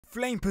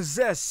Flame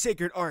possessed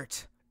sacred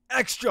art.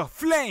 Extra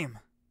flame.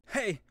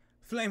 Hey,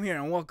 Flame here,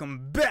 and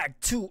welcome back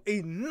to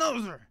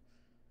another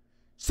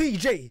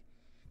CJ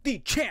the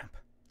champ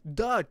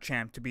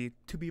to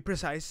be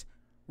precise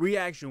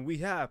reaction. We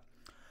have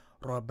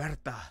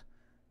Roberta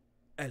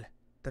the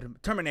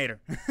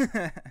Terminator.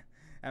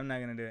 I'm not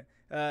gonna do it.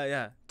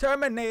 Yeah,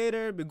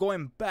 Terminator. Be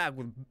going back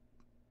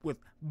with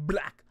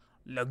Black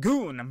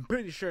Lagoon. I'm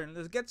pretty sure.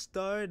 Let's get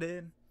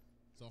started.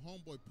 So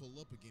homeboy pull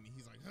up again and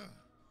he's like, huh,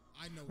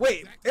 I know.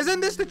 Wait, exactly isn't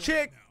this the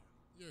chick?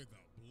 You're the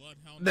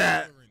bloodhound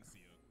that?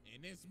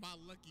 And it's my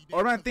lucky day.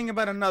 Or am I thinking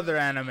about another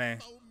anime? $1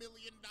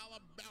 million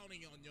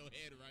bounty on your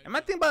head right Am I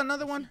thinking about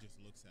another one? She just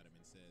looks at him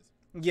and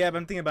says, Yeah, but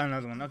I'm thinking about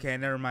another one. Okay,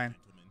 never mind.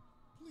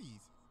 Please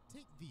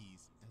take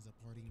these as a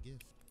parting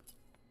gift.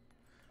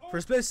 For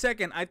a split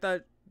second, I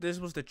thought this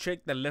was the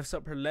chick that lifts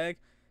up her leg.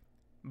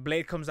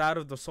 Blade comes out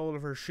of the sole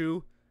of her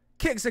shoe,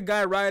 kicks a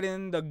guy right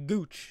in the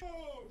gooch,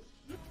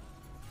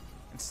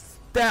 and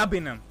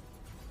stabbing him.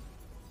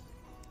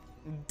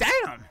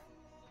 Damn!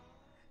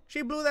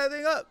 She blew that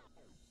thing up.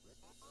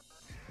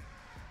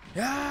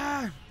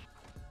 Yeah.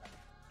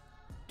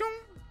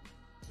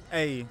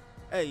 Hey,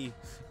 hey,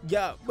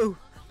 yeah, boo,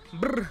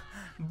 brr,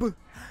 boo,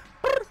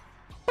 brr,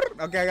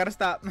 brr. Okay, I gotta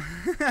stop.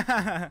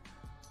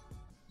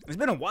 It's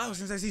been a while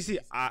since I see.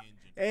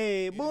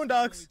 Hey,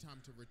 Boondocks.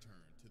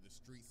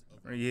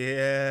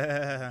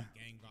 Yeah.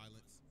 Gang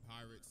violence,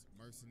 pirates,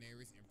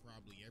 mercenaries, and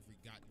probably every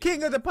goddamn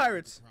King of the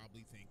pirates.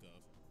 probably think of.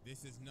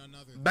 This is none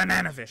other than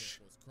Banana fish.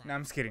 No,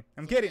 I'm just kidding.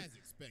 I'm kidding. As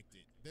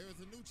expected, there is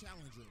a new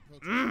challenger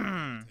approaching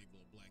the table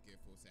of Black Air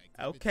Force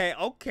activity. Okay,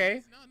 okay.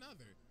 It's none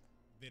other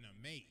than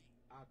a maid.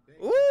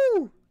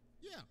 Ooh.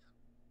 Yeah.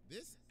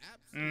 This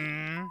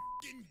absolute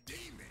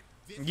demon.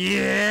 This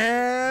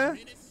Yeah.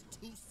 menace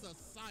to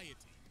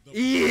society. The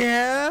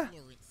Yeah.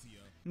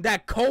 Florencia.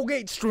 That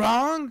Colgate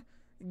strong.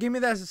 Give me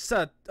that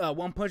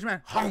One Punch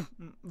Man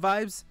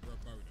vibes.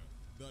 Roberta.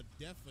 The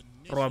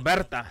definition.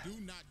 Roberta.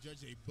 Do not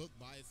judge a book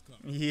by its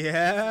cover.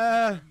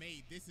 Yeah.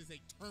 This is a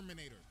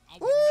Terminator. I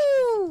would Woo.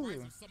 not be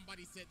surprised if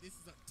somebody said this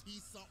is a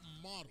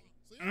T-something model.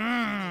 So you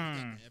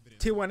know,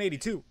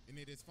 T182. and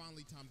it is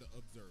finally time to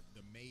observe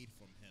the maid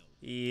from hell.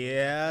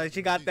 Yeah,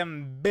 she got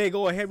them big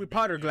old Harry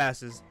Potter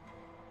glasses.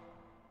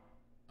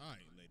 All right,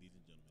 ladies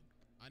and gentlemen,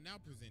 I now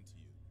present to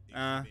you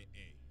Exhibit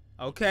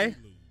A. Okay.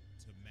 Prelude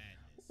to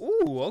Madness.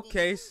 Ooh,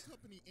 okay. So the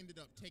company ended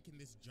up taking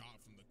this job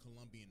from the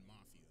Colombian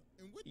mafia,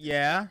 and with this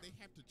Yeah. job, they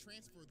have to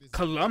transfer this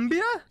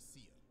Colombia?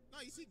 Garcia. No,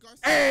 you see, Garcia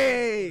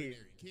Hey! is an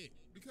ordinary kid,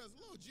 because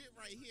Lil Jit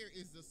right here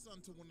is the son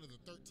to one of the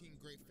 13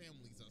 great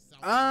families of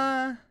South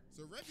America.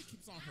 So Reggie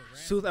keeps on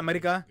harassing South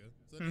America.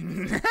 So they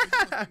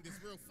think this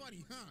real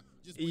funny, huh?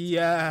 Just wait till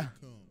Yeah. the maid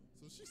come.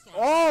 So she starts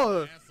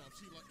Oh. her ass off.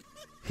 She like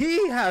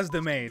He has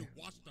the maid.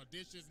 wash the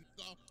dishes and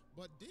stuff.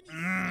 But then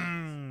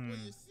he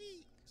well, you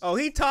see, Oh,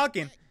 he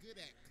talking. she's not good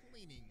at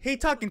cleaning. He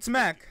talking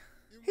smack.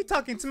 And He when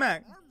talking we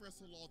smack. arm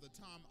wrestle all the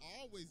time. I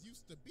always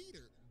used to beat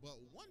her, but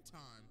one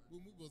time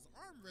when we was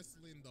arm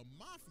wrestling, the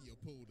mafia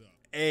pulled up.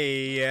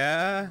 Hey,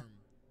 yeah. Arm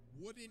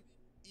wouldn't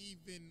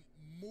even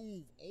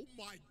move. Oh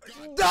my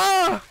God!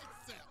 Duh!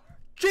 Except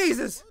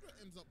Jesus. Roberta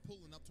ends up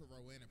pulling up to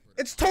Rowan for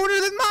the It's taller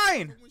than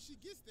mine. But when she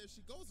gets there,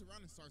 she goes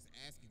around and starts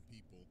asking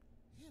people,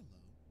 "Hello,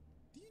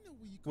 do you know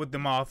where you With the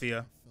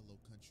mafia. fellow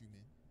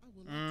countrymen? I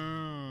would like to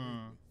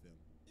work with them."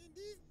 And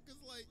these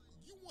niggas like,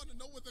 you want to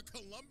know what the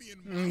Colombian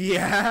mafia is?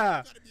 Yeah.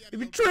 You gotta be out You of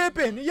be your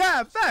tripping. mind.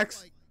 Yeah, She's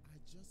facts. like, I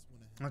just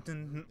want to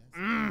Nothing.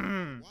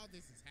 While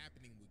this is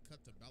happening, we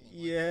cut to Bella.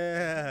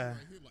 Yeah.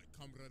 Right here, like,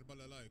 comrade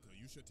Balalaika,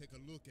 you should take a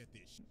look at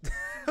this.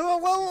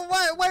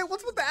 Wait,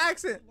 what's with the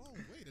accent? Long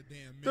way to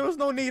damn There was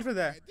no need for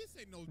that. Right, this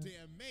ain't no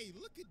damn maid.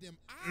 Look at them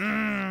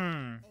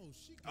eyes. Oh,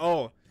 she got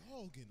Oh. a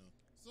dog in her.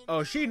 So Oh,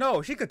 now she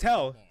knows. She could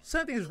tell.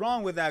 Something's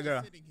wrong with that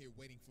girl. sitting here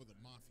waiting for the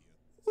mafia.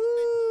 So they pull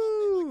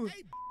Woo. up, they like,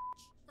 hey,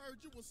 bitch, heard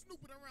you was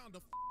snooping around. The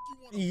you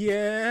want?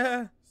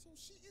 Yeah. So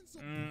she ends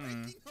up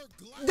breaking her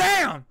glass.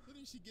 Damn. So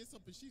then she gets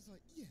up and she's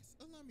like, yes,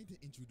 allow me to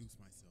introduce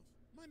myself.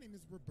 My name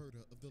is Roberta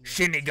of the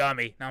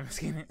Shinigami. No, I'm just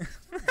kidding.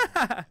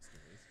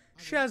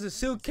 She has a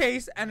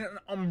suitcase and an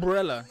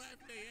umbrella.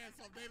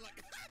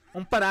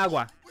 Un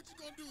paraguas. What you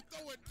gonna do?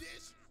 Throw a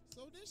dish?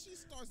 So then she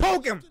starts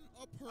Poke him. lifting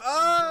up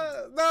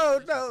her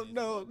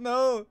umbrella.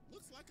 No.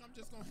 Looks like I'm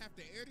just gonna have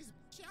to air this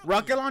bitch out.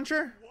 Rocket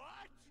launcher?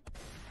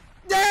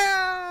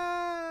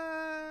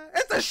 Yeah!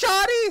 It's a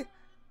shotty!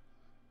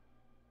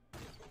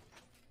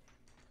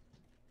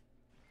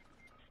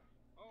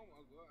 Oh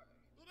my God.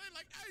 So they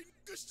like, hey,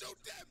 nigga, shoot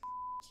that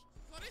bitch.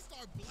 So they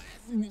start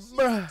blasting and she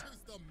Bruh. enters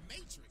the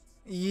Matrix.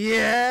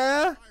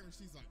 Yeah! Fire, and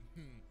she's like,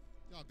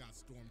 y'all got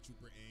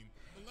stormtrooper aim.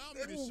 Allow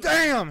me to show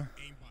Damn! you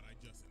the aimbot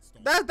I just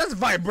installed. That's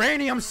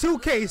vibranium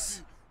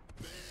suitcase.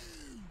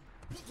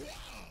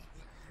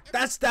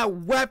 That's that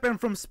weapon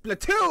from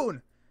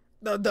Splatoon.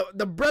 The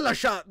umbrella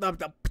shot.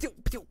 The pew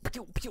pew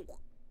pew pew.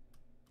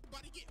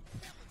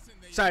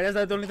 Sorry,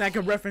 that's the only thing I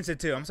can reference it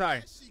to. I'm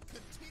sorry.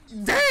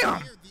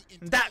 Damn!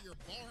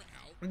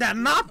 That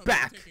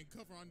knockback.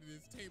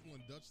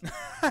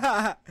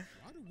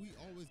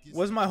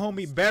 What's my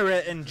homie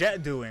Barrett and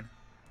Jet doing?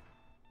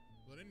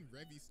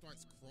 Revy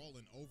starts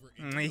crawling over.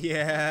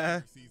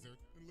 Yeah. Sees her,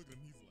 and look at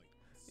him. He's like,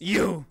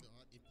 You.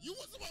 You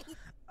was the one who.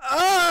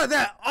 Oh,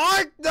 that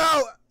art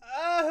though.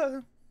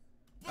 Alright,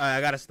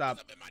 I gotta stop.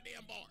 Up in my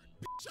damn bar.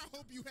 Bitch, I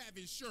hope you have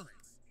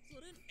insurance. So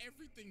then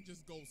everything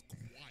just goes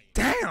quiet.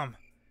 Damn.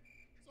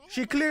 So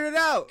She cleared it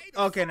out.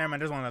 Okay, never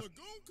mind. There's one left.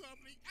 Lagoon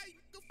Company, hey,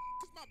 the f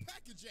is my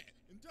package at?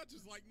 And Dutch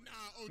is like,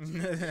 nah, OG,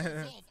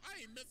 off.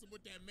 I ain't messing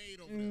with that maid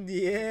over there.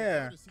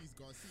 Yeah. So sees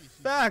Garcia, she's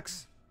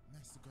Facts. like,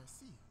 Master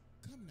Garcia,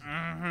 come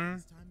now.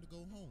 It's time to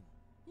go home.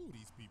 Who are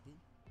these people?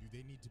 Do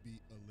they need to be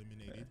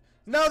eliminated?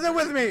 No, they're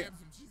with me.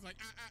 She's like,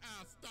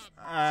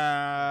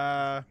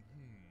 stop.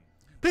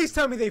 Please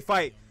tell me they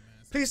fight.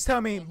 Please tell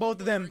me both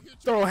of them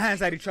throw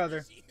hands at each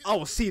other. I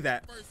will see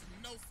that.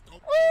 Woo!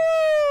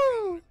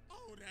 Oh,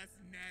 that's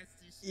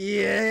nasty shit.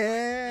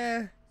 Yeah.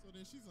 So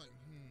then she's like,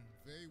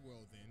 very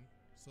well then.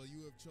 So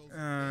you have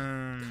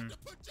chosen to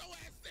put your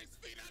ass 6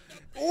 feet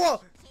under.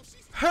 Whoa.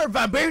 Her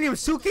vibranium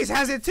suitcase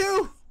has it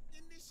too.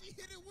 And then she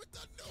hit it with the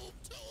noob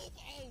tube.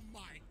 Oh my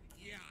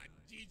god,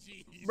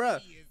 GG.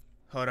 Bruh.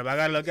 Hold up, I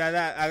gotta look at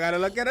that. I gotta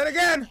look at it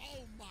again.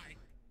 Oh my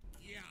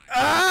god.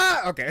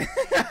 Ah, okay.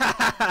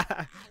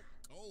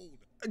 Cold.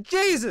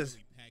 Jesus.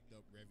 We packed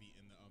up Revy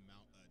in the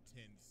amount of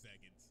 10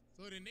 seconds.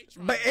 So then they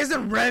try But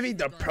isn't Revy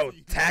the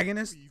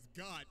protagonist? Please,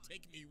 God,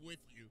 take me with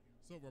you.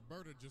 So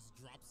Roberta just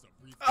drops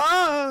a brief.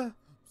 Ah.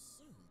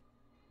 Absurd.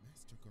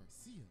 Master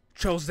Garcia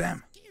Chose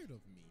them. scared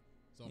of me.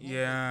 So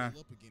Yeah.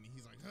 Up again and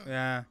he's like,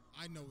 Yeah.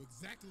 I know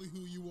exactly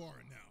who you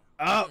are now.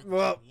 Oh, You're the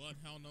well.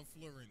 Bloodhound of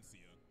Florencia.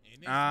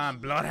 And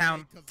it's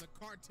Bloodhound. because the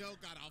cartel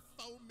got a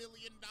 $4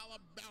 million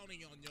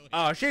bounty on your head.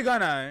 Oh, she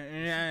gonna.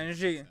 Yeah,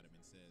 she. Says,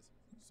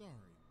 sorry,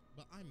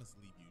 but I must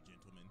leave you,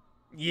 gentlemen.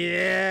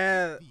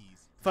 Yeah.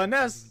 Please,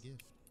 Finesse.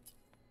 gift.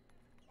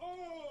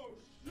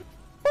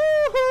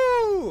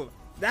 Woohoo!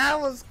 That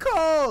was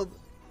cold.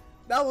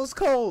 That was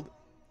cold.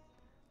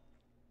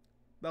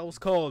 That was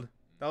cold.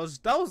 That was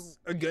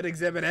a good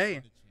exhibit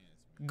A.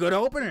 Good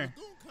opener.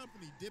 Lagoon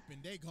Company dipping,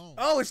 they gone.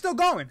 Oh, it's still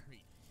going.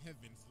 Great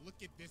heavens, look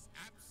at this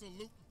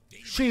absolute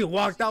demon. She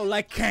walked out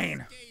like Kane.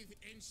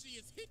 And she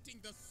is hitting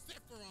the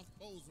Sephiroth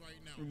pose right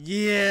now.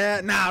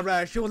 Yeah, nah,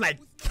 bro. She was like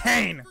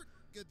Kane.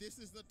 This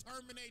is the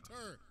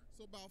Terminator.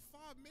 So about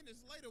 5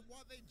 minutes later,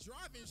 while they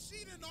driving,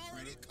 she done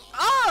already caught.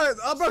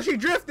 Oh, bro, she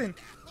drifting.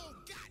 Oh,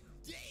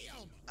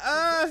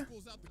 goddamn.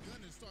 Pulls out the gun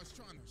and starts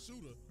trying to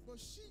shoot her, but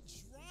she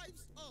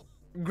drives up,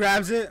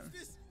 Grabs it.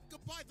 this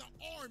by the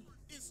arm,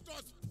 and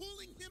starts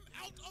pulling him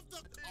out of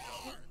the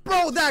car.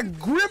 Bro, that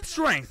grip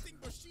strength.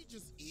 But she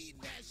just eating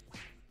that.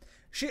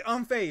 She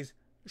unfazed.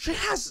 She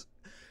has.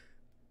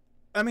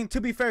 I mean,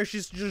 to be fair,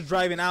 she's just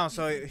driving out,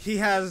 so he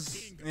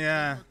has.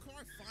 Yeah. Her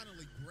car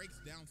finally breaks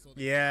down, so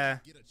they Yeah.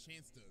 get a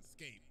chance to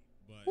escape.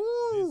 But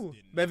Woo. this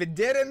didn't But if it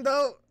didn't,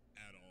 though.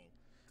 at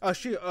all. Oh,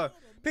 she.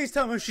 Please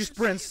tell me she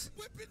sprints.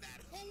 Whipping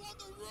that hole on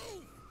the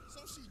roof. So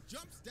she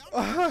jumps down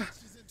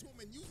crashes into him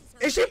and uses her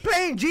Is she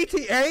playing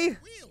GTA?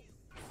 wheel.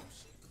 So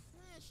she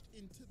crashed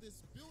into this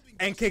building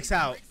And but kicks she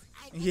out. breaks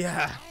of the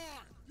Yeah. car.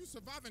 You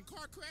surviving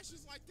car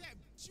crashes like that?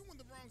 You in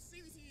the wrong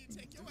series. He didn't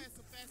take your ass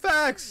to Fast and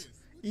Facts.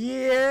 Furious.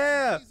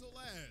 Yeah. Diesel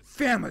ass.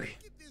 Family.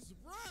 Look at this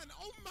run.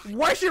 Oh my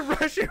Why she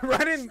rushing,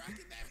 running?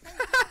 Tracking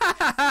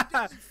that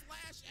whole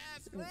flash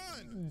ass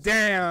run.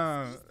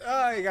 Damn.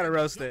 Oh, you gotta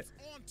roast it.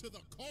 Jumps onto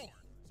the car.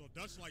 So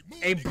Dutch like move,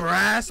 A nigga.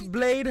 brass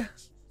blade.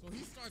 So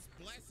he starts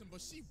blasting,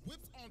 but she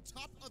whips on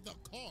top of the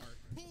car,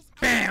 pulls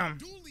out Bam.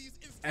 the dualies,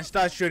 And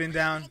starts shooting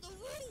down. on the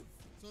roof.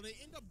 So they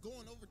end up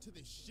going over to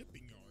this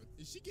shipping yard,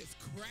 and she gets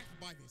cracked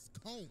by this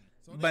cone.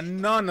 So they But end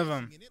up none of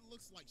crashing, them. And it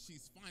looks like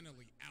she's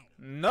finally out.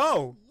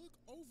 No. Look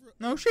over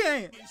No, she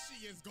ain't. and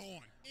she is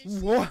gone. And she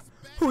What? is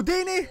back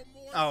Houdini? for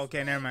more Oh, okay,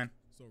 fun. never mind.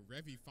 So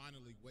Revy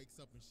finally wakes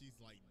up and she's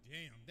like,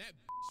 "Damn, that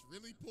bitch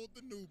really pulled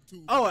the noob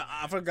tube." Oh, on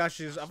I me." forgot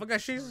she's. I forgot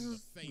She she's. turned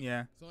to fake.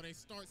 Yeah. So they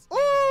start.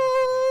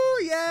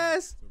 Ooh,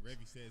 yes. So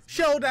Revy says,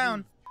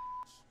 Showdown.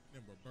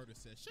 Then Roberta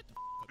says, "Shut the f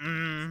up."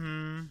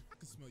 Mm-hmm. I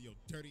can smell your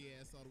dirty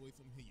ass all the way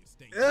from here. You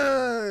stink.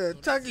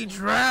 Tucky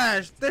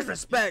trash.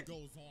 Disrespect.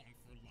 Goes on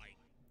for like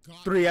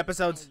God 3 knows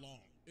episodes. how long.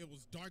 It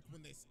was dark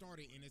when they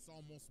started, and it's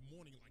almost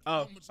morning. Like,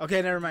 Oh, how much okay,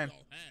 time never do mind.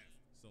 y'all have?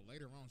 So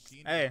later on, she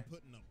Hey. ended up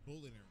putting a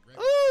bullet in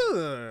Revy. Ooh.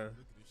 Look at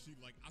it. She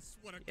like, I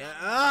swear to God. Yeah,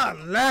 I'm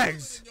gonna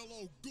legs. put it in your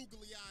little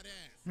googly-eyed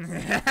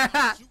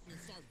ass. Shooting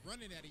and start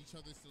running at each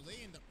other, so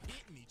they end up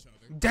hitting each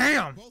other.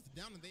 Damn. Both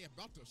down and they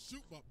about to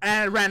shoot, but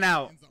And ran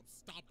out. ends up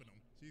stopping them.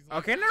 She's like,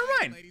 Okay, never "All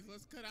right, mind. ladies,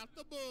 let's cut out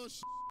the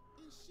bullshit."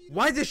 And she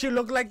Why does she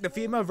look like the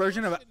female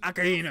version of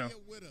Akainu?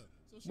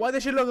 Why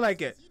does she look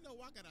like it? You know,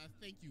 I gotta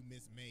thank you,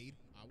 Miss Maid.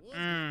 I was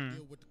gonna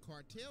deal with the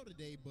cartel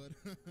today, but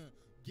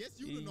guess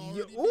you done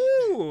already did that.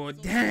 Ooh,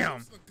 So damn.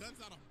 she shoots the guns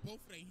out of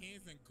both of their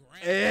hands and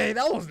grabs Hey, them.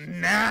 that was She's like,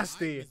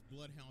 nasty. "All right, Miss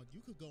Bloodhound,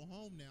 you could go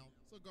home now."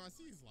 So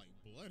Garcia's like,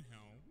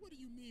 "Bloodhound? What do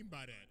you mean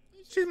by that?"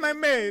 And She's my like,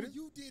 maid. "Oh,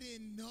 you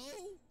didn't know?"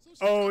 So she's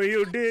Oh, like,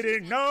 you "No."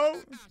 didn't She's know?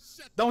 like,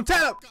 Shut the Don't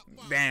tell fuck her. up,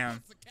 I'll Damn.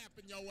 bust a cap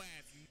in your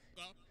ass, nigga.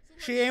 So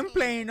She let's ain't go.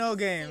 playing no This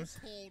games.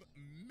 so-called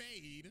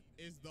maid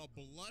is the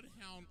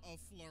Bloodhound of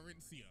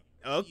Florencia.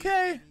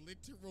 Okay. A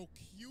literal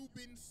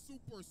Cuban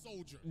super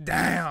soldier.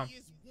 Damn. She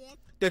is wanted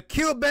The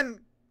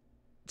Cuban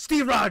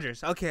Steve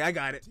Rogers. Okay, I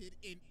got it.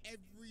 in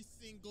every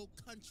single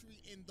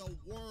country in the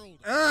world.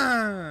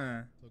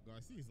 So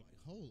Garcia's like,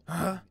 hold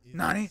on. Is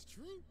Nani? this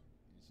true?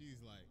 And she's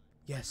like,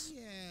 Yes.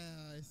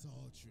 yeah, it's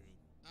all true.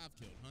 I've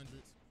killed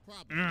hundreds,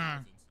 probably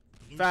thousands.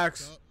 Looted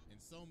Facts. up, and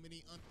so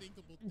many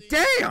unthinkable things.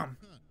 Damn.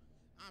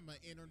 I'm an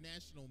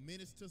international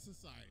menace to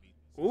society.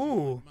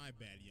 Ooh. My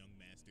bad, young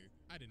master.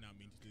 I did not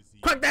mean to deceive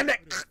you. Crack that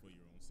neck. It was for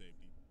your own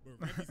safety.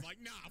 But Reggie's like,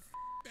 nah,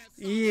 that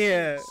son.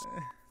 Yeah.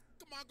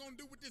 What am I gonna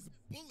do with this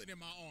bullet in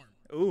my arm?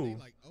 Ooh. They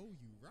like, oh,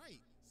 you right.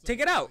 So,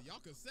 Take it out. Y'all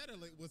can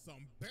settle it with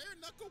some bare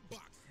knuckle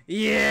boxing.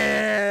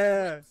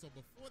 Yeah. So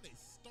before they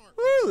start,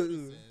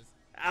 Ooh. says,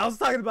 I was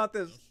talking about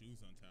this. no shoes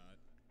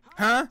untied.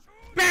 Huh?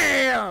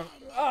 Bam!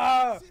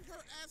 Send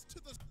her ass to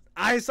the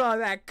I saw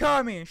that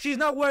coming. She's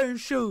not wearing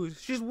shoes.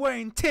 She's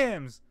wearing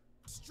Timbs.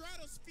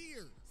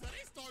 stratosphere. So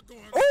they start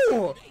going.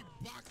 Ooh. They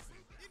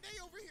boxing. And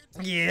they over here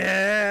talking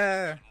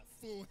Yeah.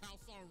 full house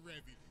on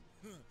Revy.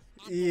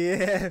 I'm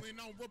Yeah. going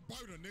on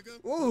Roberta,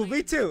 nigga. Ooh,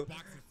 me too.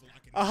 Boxing for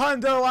like an A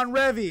hundo on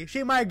Revy.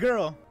 She my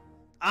girl.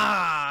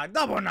 Ah,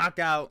 double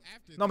knockout.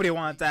 After Nobody that,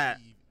 wants they that.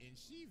 leave, and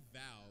she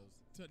vows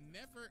to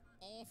never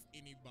off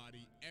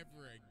anybody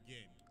ever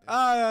again.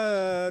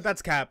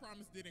 That's cap.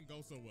 Promise didn't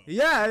go so well.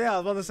 Yeah, I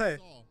was about to say.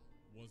 Saw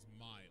was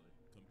mild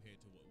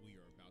compared to what we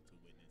are about to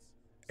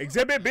witness.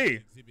 Exhibit B.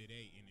 Exhibit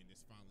A, and it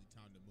is finally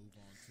time to move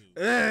on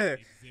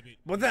to Exhibit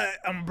But the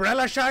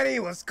umbrella shiny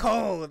was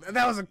cold.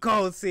 That was a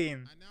cold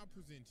scene. I now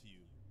present to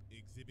you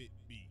Exhibit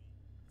B,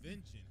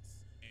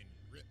 Vengeance and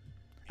Rip.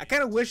 I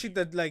kind of wish it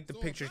did like the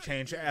picture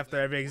change after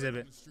every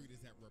exhibit.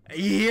 A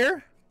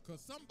year?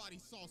 Because somebody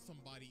saw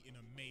somebody in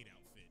a maid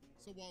outfit.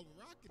 So while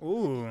Rock and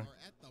Ooh. Reggie are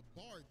at the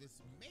bar, this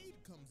maid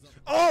comes up.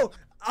 Oh,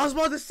 I was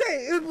about to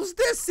say it was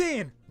this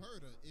scene.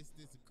 Roberta is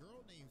this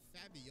girl named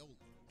Fabiola.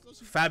 So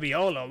she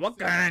Fabiola, what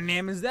kind of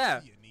name is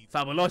that?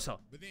 Fabuloso.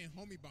 But then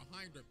homie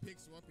behind her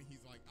picks her up and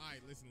he's like,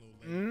 alright, listen, little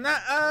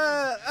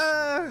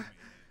lady.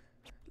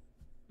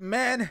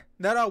 Men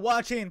that are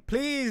watching,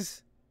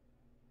 please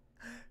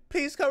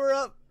cover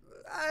up.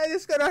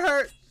 It's gonna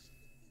hurt.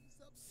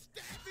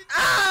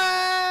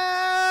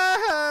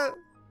 Ah!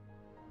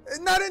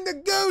 Not in the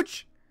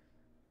gooch.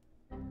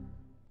 God,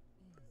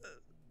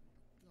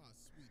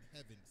 sweet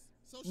heavens.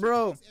 So she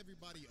Bro. takes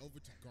everybody over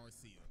to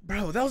Garcia.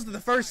 Bro, that was the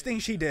first thing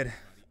she did.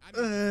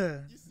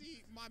 You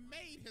see, my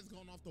maid has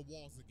gone off the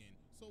walls again.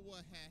 So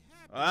what had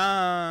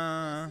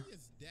happened?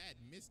 Garcia's dad,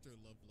 Mr.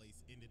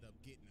 Lovelace, ended up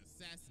getting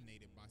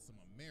assassinated by some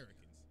Americans.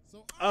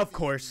 So Of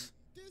course.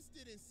 this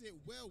didn't sit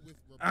well with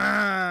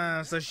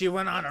Roberta. So she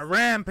went on a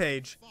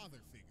rampage. Father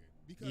figure,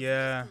 because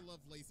Yeah. Mr.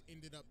 Lovelace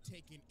ended up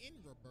taking in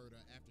Roberta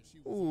after she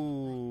was Ooh.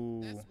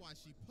 on the run. That's why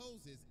she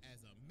poses as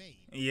a maid.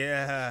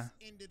 Yeah.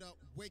 This ended up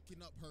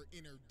waking up her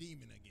inner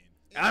demon again.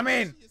 I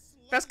mean, She is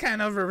that's slowly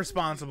kind of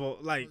irresponsible.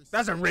 Like,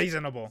 that's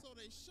unreasonable. So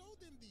they showed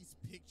them these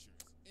pictures,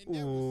 and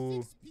there Ooh.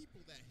 were 6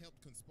 people that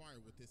helped conspire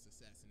with this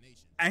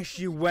assassination. And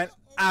she went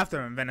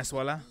after him,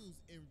 Venezuela.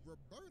 And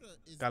Roberta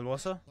is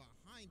Calvoso?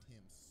 behind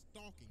him,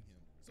 stalking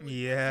him. So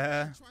he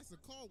Yeah. tries to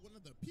call one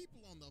of the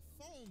people on the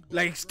phone, but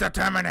Like the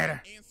Roberta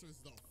Terminator. answers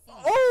the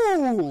phone.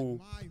 Oh!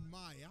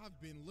 My, I've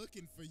been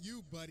looking for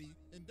you, buddy.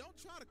 And don't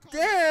try to call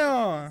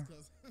Damn. me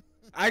 'cause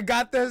I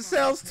got the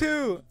cells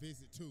too. a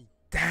visit too.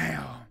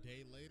 Damn. A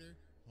day later,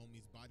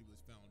 homie's body was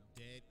found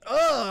dead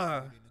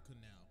Ugh. in the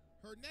canal.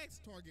 Her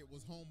next target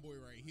was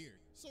homeboy right here.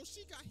 So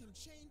she got him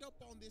chained up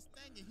on this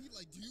thing, and he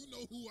like, do you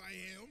know who I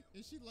am?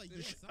 And she like,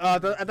 yes. I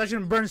thought she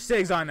burned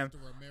cigs on him.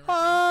 Mr. American.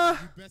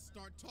 Ah. You best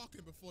start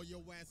talking before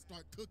your ass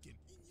start cooking.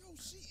 And yo,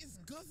 she is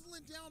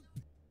guzzling down.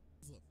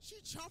 She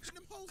chopping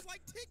them hoes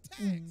like Tic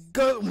Tacs.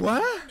 Go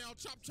what? Now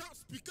chop chop,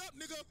 speak up,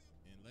 nigga.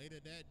 And later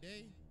that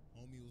day,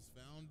 homie was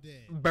found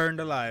dead. Burned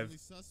The alive. only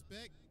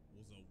suspect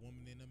was a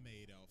woman in a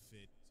maid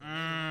outfit. So later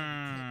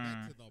on, we cut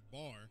back to the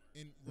bar,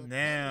 and Roberta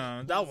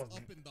Damn, that pulls was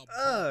up in the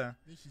bar.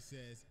 Then she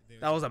says,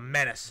 that was a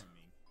menace.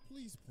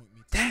 Please point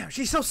me to Damn, the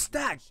she's so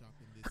stacked. shop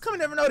in this How come I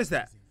city. never noticed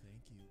that? Thank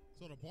you.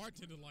 So the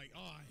bartender like,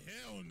 oh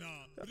hell nah.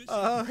 But then she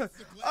Uh, breaks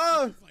the glass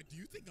oh. and she's like, do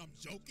you think I'm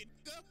joking?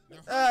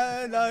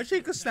 Now, No, she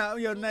could snap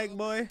your neck,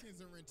 boy.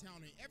 Americans are in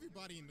town and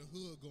everybody in the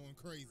hood going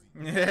crazy.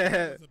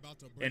 Yeah. It's about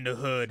to break In the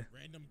hood.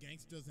 Random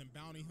gangsters and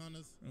bounty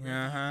hunters.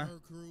 Uh-huh. Her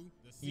crew,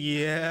 the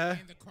CIA Yeah.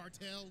 and the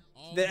cartel.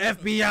 All The because of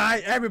FBI,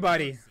 one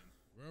everybody. person,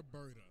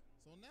 Roberta.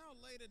 So now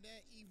later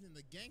that evening,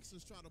 the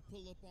gangsters try to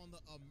pull up on the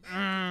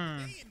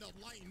Americans. They end up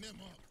lighting them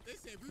up. They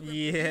said,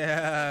 we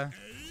Yeah.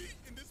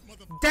 and this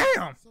motherfucker.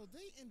 Damn. So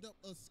they end up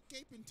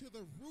escaping to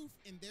the roof,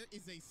 and there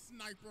is a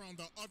sniper on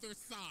the other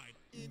side,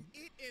 and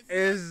it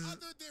is none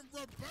other than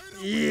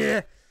Roberta.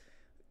 Yeah.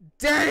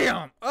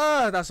 Damn.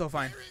 Oh, that's so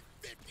fine. Carrying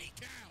 50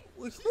 cal.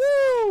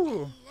 Woo.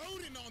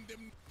 Loading on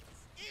them.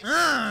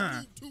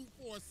 Ah. Two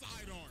for a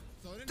sidearm.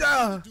 So then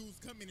Duh. the dudes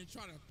come in and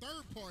try to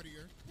third party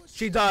her. But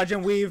She dodge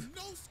and weave.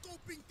 No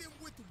scoping them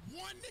with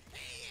one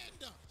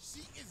hand.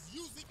 She is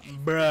using a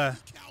Bruh.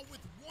 50 cal with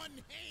one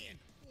hand.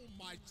 Oh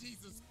my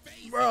Jesus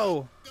face.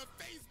 Bro. The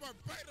face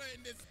Roberta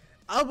in this.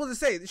 I was about to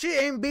say, she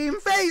ain't being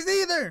phased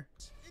either.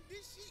 And then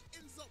she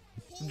ends up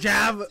pulling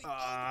Jab.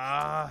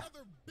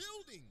 another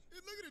building.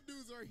 And look at the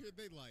dudes right here.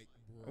 They like,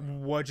 bro,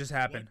 What just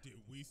happened? what did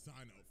we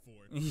sign up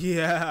for?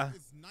 Yeah.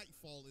 It's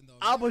nightfall in the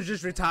I would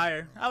just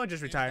retire. I would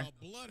just retire.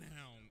 The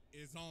bloodhound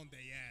is on their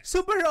ass.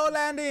 Superhero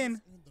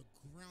landing. On the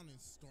ground and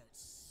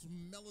starts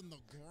smelling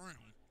the ground.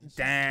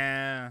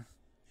 Damn.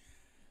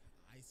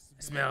 I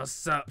Smell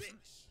sup. bitch.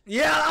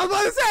 Yeah, I was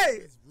about to say.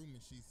 His room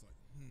and she's like,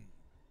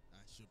 I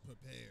should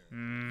prepare.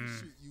 I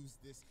should use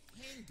this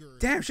hanger.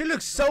 Damn, she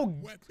looks as a so.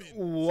 weapon.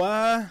 What?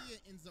 Garcia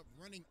ends up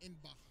running in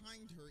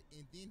behind her,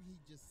 and then he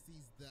just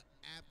sees the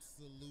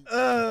absolute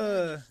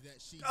carnage that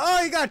she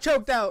Oh, he got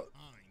choked out.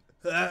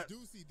 behind. So do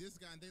see this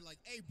guy, and they like,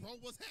 hey, bro,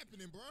 what's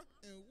happening, bro?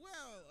 And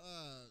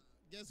well,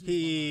 guess who's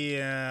He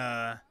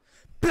behind?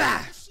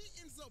 She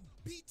ends up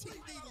beating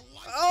the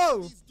life out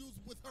of these dudes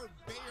with her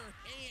bare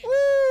hands.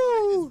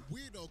 Woo! This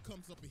weirdo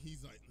comes up and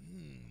he's like,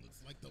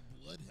 looks like the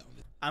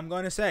bloodhound. I'm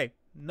gonna say,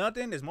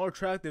 nothing is more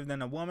attractive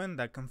than a woman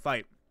that can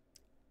fight.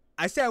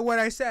 I said what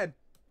I said.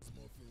 It's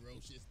more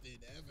ferocious than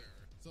ever.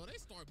 So they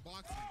start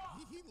boxing.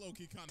 He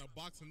low-key kind of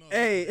boxing up.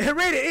 Hey,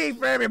 rated E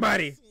for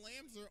everybody.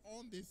 Slams her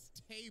on this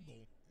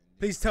table.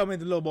 Please tell me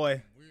the little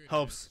boy Weird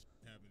helps.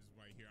 happens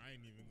right here. I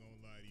ain't even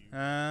gonna lie to you.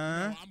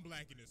 No, I'm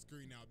blacking the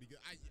screen now because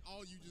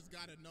all you just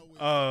gotta know is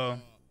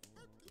Hercules.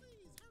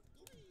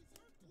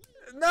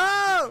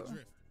 No.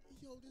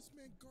 Yo, this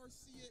man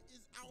Garcia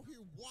is out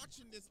here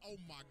watching this. Oh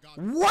my God.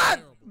 What?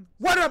 Terrible.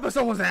 What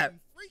episode was that?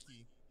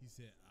 Freaky. He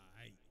said,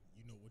 "Alright,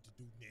 you know what to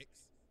do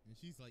next." And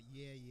she's like,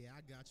 "Yeah,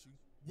 I got you."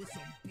 With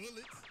some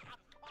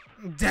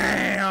bullets.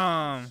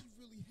 Damn. She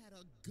really had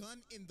a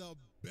gun in the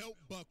belt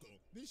buckle.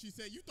 Then she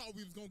said, "You thought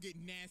we was gonna get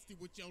nasty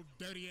with your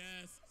dirty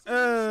ass."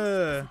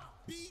 So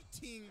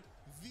beating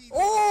the.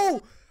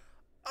 Oh,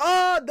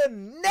 the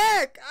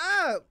neck.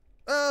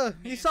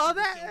 You saw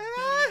that?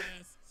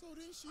 So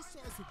then she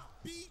starts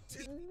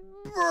beating.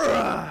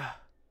 Bruh.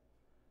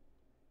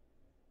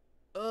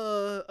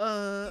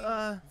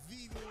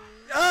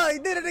 He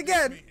did it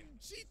again.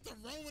 She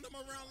throwing him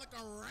around like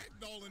a rag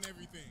doll and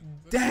everything.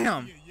 So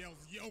Damn. She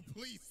yells, "Yo,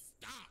 please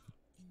stop!"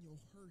 And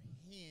her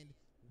hand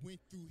went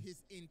through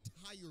his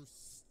entire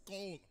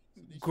skull.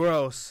 So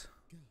Gross.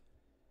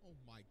 Oh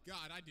my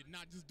God! I did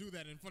not just do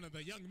that in front of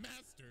the young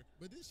master.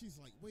 But then she's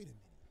like, "Wait a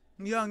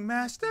minute, Young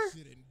master? you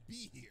shouldn't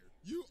be here.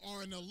 You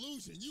are an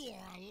illusion. You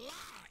are a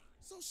lie."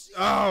 So she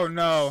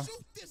no.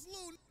 shoot this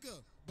little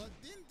nigga. But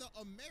then the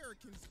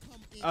Americans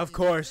come in. Of and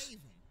course. save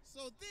him.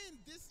 So then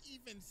this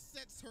even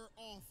sets her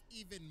off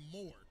even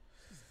more.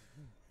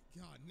 Oh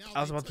my God! Now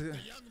I was they about took to.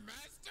 the young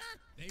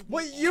master.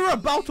 Wait, you're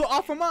about to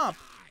off him up.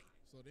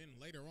 So then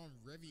later on,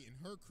 Revy and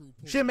her crew.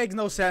 Shit makes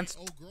no sense.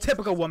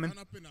 Typical woman. Run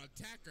up and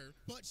attack her,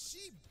 but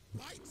she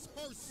bites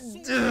her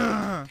sword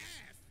Ugh.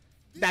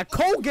 That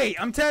Colgate,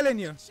 I'm telling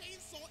you.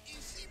 chainsaw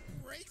and she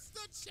breaks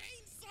the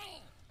chainsaw.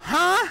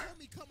 Huh? Let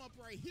me come up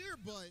right here,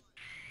 but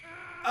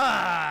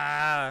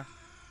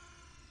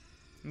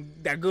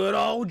That good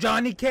old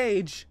Johnny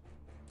Cage.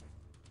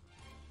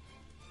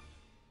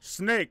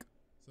 Snake.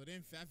 so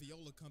then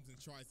Fabiola comes and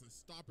tries to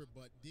stop her,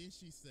 but then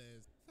she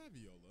says,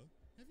 "Fabiola,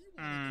 have you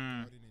wanted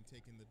the garden and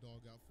taken the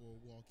dog out for a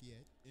walk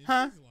yet?"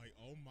 And she's like,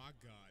 "Oh my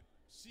God."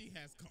 She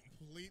has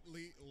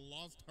completely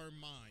lost her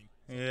mind.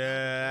 So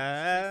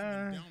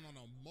Yeah. down on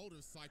a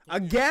motorcycle.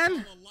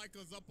 Again?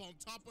 Balalaika's up on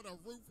top of the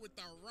roof with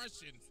the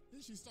Russians.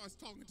 Then she starts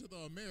talking to the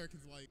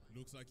Americans like,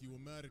 "Looks like you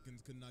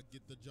Americans could not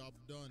get the job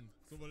done.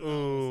 So what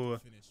else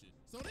to finish it?"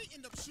 So they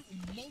end up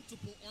shooting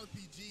multiple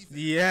RPGs.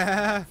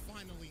 Yeah. And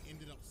finally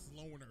ended up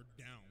slowing her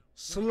down.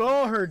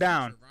 Slow her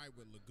down. Ride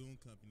with Lagoon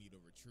Company to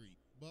retreat.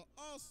 But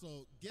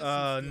also, guess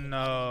Oh, who's still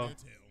no. on their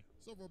tail?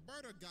 So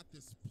Roberta got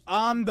this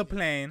On the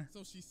plane.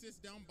 So she sits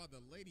down by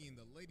the lady, and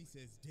the lady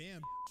says,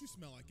 "Damn, you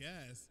smell like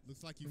ass.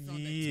 Looks like you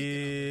found that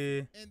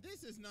ticket." And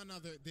this is none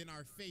other than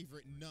our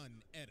favorite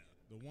nun, Etta,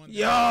 the one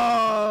that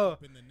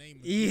up in the name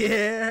of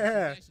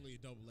Yeah. She's actually a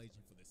double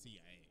agent for the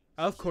CIA.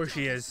 Of course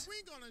she is.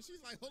 Swing on her.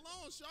 She's like, "Hold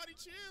on,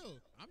 shawty, chill.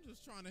 I'm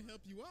just trying to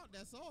help you out.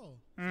 That's all."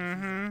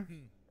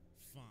 Mm-hmm.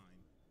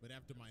 Fine, but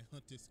after my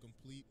hunt is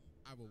complete,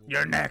 I will.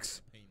 You're next.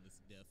 A painless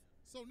death.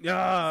 So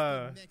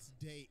Yeah. the next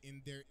day,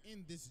 and they're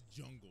in this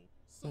jungle.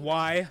 So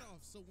Why? they get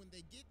off. So when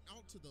they get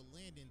out to the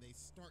land and they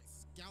start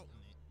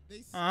scouting it,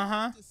 they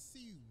start to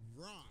see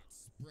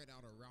rocks spread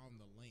out around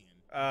the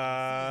land.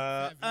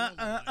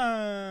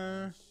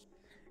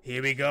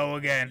 Here we go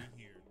again.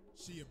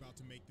 She about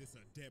to make this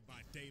a Dead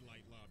by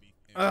Daylight lobby.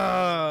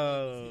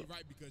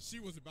 Right, because she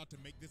was about to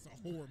make this a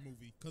horror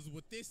movie. Because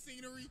with this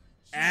scenery,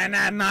 and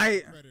at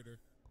night. Predator.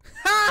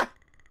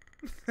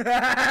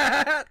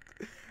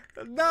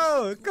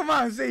 No, come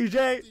on,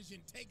 CJ.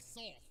 Takes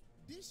off.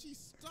 Then she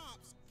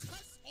stops,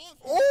 cuts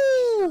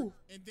off,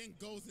 and then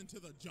goes into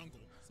the jungle.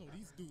 So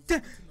these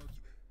dudes.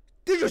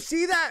 Did you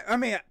see that? I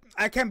mean,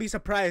 I can't be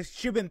surprised.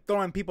 She been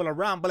throwing people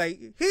around, but like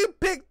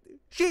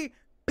she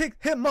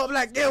picked him up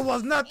like it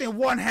was nothing.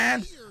 One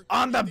hand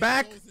on the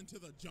back,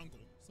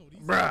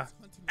 bruh,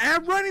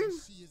 and running.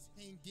 She is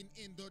hanging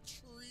in the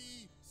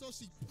tree. So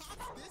she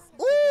pops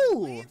this Ooh.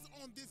 lands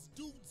on this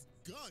dude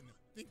gun,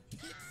 then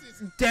kicks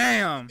his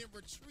Damn. and then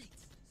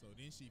retreats. So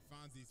then she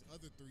finds these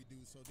other 3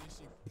 dudes. So then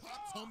she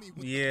pops homie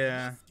with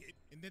Yeah. the musket,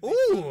 and then they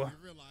Ooh. finally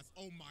realize,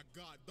 oh my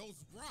God,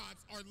 those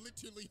rods are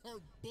literally her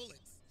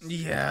bullets. She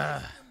Yeah.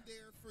 left them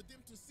there for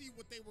them to see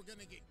what they were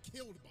gonna get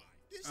killed by.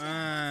 Then she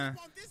runs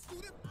up on this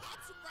dude and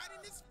pops him right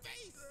in his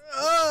face.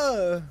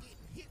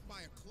 Getting hit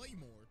by a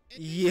claymore.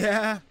 And then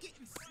Yeah.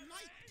 getting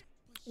sniped.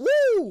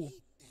 Woo.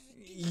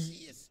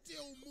 She is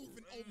still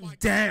moving. Oh my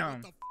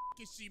Damn. God, what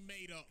the f is she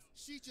made of?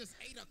 She just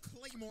ate a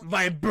claymore.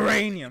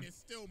 Vibranium. And it's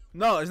still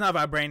No, it's not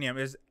vibranium.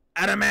 It's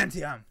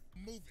adamantium.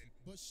 moving.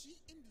 But she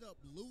ended up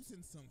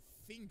losing some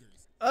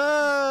fingers.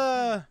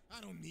 Uh.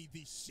 I don't need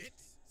these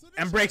shits. So then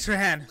And she breaks her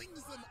hand.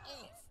 flings them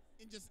off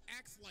and just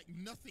acts like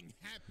nothing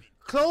happened.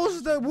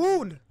 Close the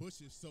wound.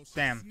 Bushes, so she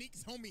Damn.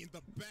 sneaks homie in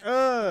the back.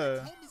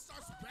 Uh. Homie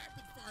starts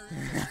rapid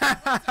firing.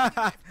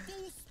 At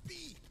full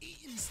speed,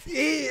 eating with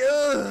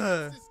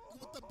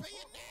the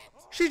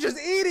bayonet. She just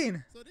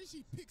eating. So then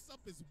she picks up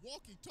his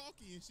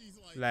walkie-talkie and she's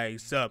like, Like,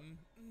 sup?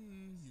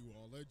 You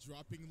all are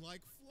dropping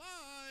like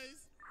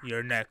flies.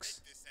 You're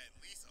next. This at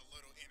least a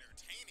little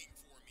entertaining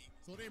for me.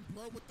 So then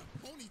bro with the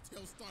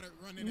ponytail started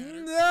running at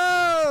her.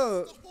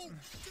 No. The whole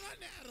gun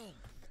at him.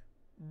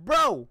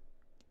 Bro,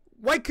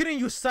 why couldn't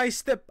you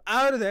sidestep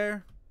out of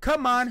there?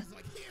 Come on. She's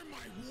like, hear my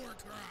war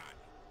cry.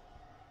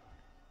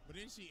 But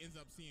then she ends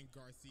up seeing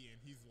Garcia and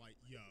he's like,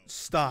 yo,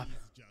 Stop. please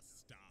just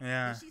stop.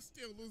 Yeah. But she's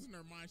still losing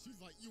her mind. She's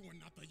like, you were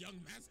not the young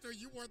master,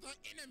 you were the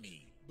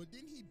enemy. But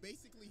then he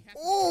basically has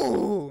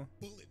Ooh.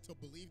 to bullet to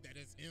believe that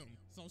it's him.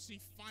 So she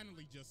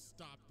finally just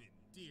stopped it.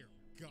 Dear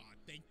God,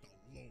 thank the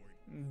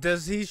Lord.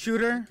 Does he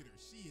shoot her? Look at her.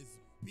 She is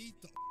beat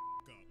the up.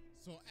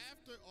 So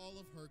after all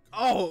of her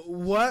Oh,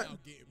 what? she's now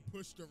getting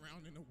pushed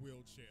around in a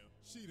wheelchair.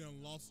 She done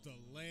lost a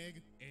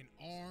leg, an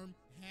arm,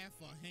 half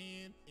a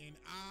hand, an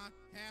eye,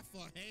 half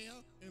a hair.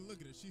 And look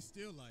at her. She's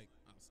still like,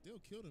 I'll still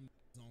kill them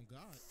on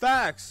God.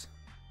 Facts.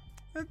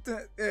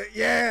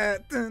 Yeah.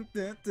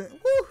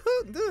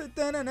 Woohoo.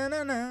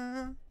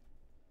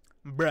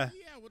 Bruh.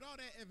 Yeah, with all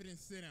that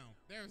evidence, sit down.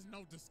 There's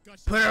no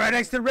discussion. Put her right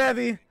next to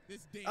Revy.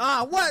 This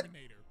damn What?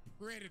 Terminator,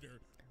 Predator.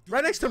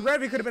 Right next to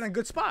Revy could have been a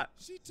good spot.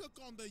 She took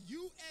on the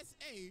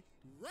USA,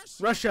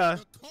 Russia.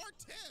 the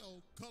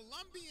cartel,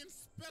 Colombian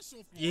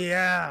special forces.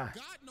 Yeah.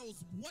 God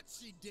knows what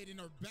she did in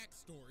her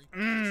backstory.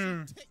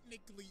 She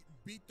technically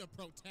beat the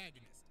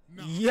protagonist.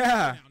 No,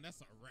 Yeah.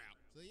 that's a wrap.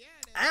 So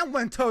yeah, And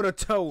went toe to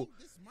toe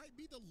this might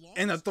be the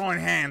in the longest Thorn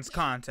episode Hands yet.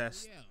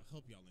 contest. Yeah,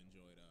 hope y'all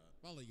enjoyed.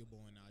 Follow your boy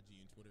on IG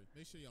and Twitter.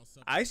 Make sure y'all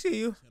sub. I see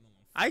you.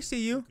 I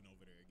see you. Over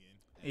there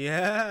again.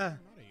 Yeah.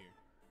 I'm outta here.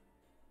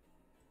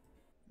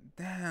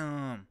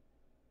 Damn.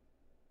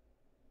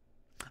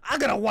 I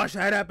gotta watch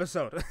that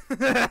episode.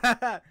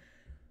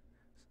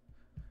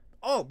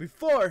 Oh,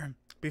 before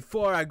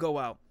I go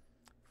out,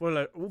 for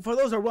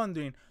those who are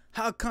wondering,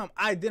 how come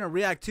I didn't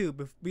react to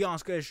Beyond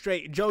Scared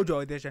Straight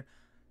JoJo edition?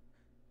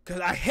 Cause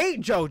I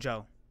hate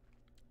JoJo.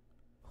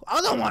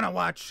 I don't want to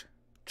watch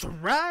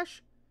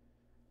trash.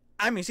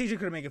 I mean, CJ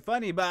could make it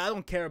funny, but I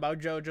don't care about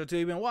JoJo to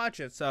even watch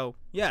it. So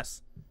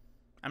yes,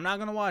 I'm not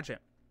gonna watch it.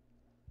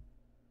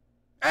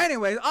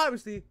 Anyways,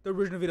 obviously the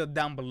original video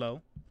down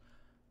below.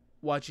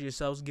 Watch it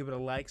yourselves, give it a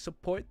like,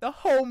 support the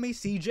homie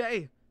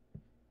CJ.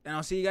 And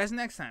I'll see you guys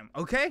next time,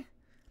 okay?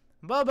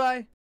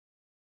 Bye-bye.